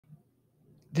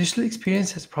Digital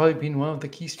experience has probably been one of the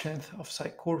key strengths of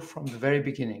Sitecore from the very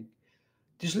beginning.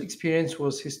 Digital experience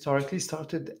was historically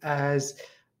started as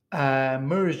a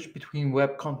merge between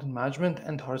web content management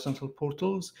and horizontal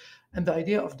portals. And the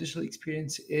idea of digital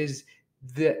experience is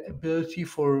the ability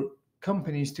for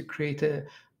companies to create a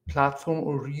platform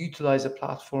or utilize a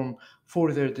platform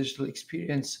for their digital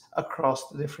experience across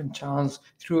the different channels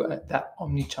through that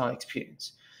omni-channel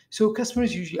experience. So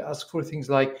customers usually ask for things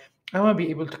like, I want to be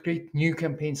able to create new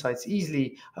campaign sites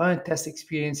easily. I want to test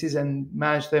experiences and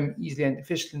manage them easily and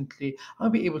efficiently. I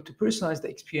want to be able to personalize the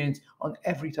experience on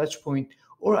every touch point,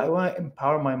 or I want to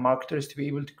empower my marketers to be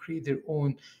able to create their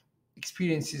own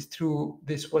experiences through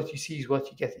this what you see is what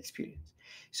you get experience.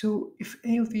 So if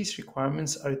any of these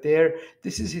requirements are there,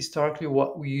 this is historically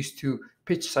what we used to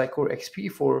pitch Sitecore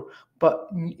XP for. But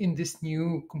in this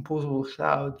new composable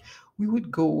cloud, we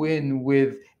would go in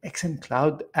with XM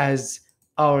Cloud as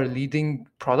our leading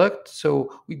product.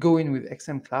 So we go in with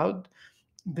XM Cloud,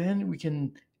 then we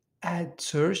can add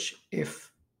search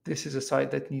if this is a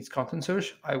site that needs content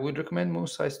search. I would recommend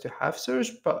most sites to have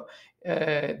search, but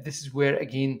this is where,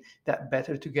 again, that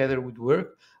better together would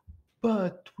work.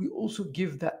 But we also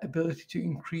give that ability to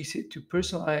increase it to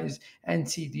personalize and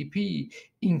CDP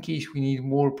in case we need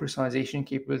more personalization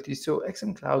capabilities. So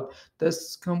XM Cloud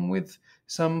does come with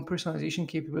some personalization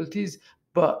capabilities,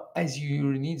 but as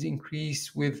your needs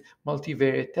increase with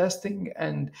multivariate testing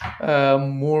and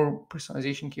more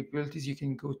personalization capabilities, you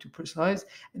can go to personalize.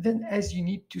 And then as you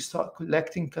need to start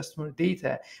collecting customer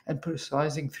data and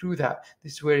personalizing through that,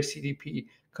 this is where CDP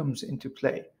comes into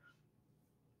play.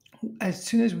 As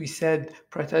soon as we said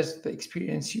prioritize the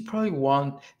experience, you probably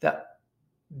want that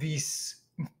these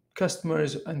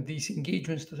customers and these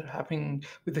engagements that are happening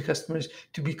with the customers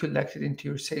to be collected into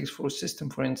your Salesforce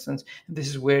system, for instance. And this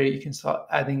is where you can start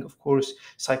adding, of course,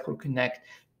 Cycle Connect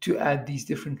to add these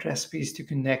different recipes to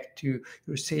connect to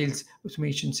your sales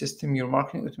automation system, your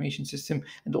marketing automation system,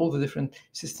 and all the different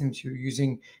systems you're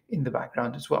using in the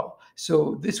background as well.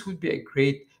 So this would be a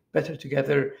great better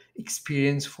together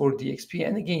experience for DXP.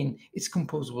 And again, it's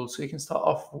composable. So you can start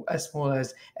off as small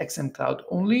as XM Cloud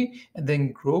only and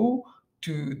then grow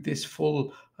to this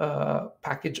full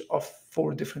package of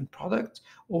 4 different products,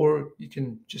 or you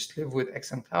can just live with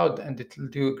XM Cloud and it will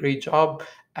do a great job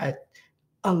at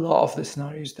a lot of the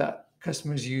scenarios that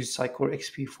customers use Sitecore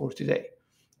XP for today.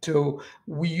 So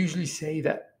we usually say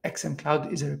that XM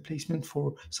Cloud is a replacement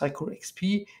for Sitecore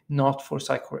XP, not for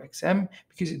Sitecore XM,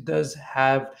 because it does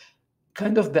have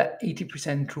kind of that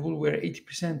 80% rule where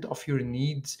 80% of your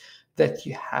needs that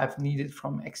you have needed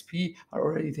from XP are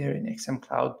already there in XM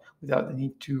Cloud without the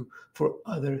need to for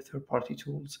other third-party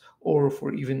tools or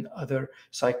for even other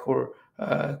Sitecore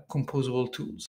composable tools.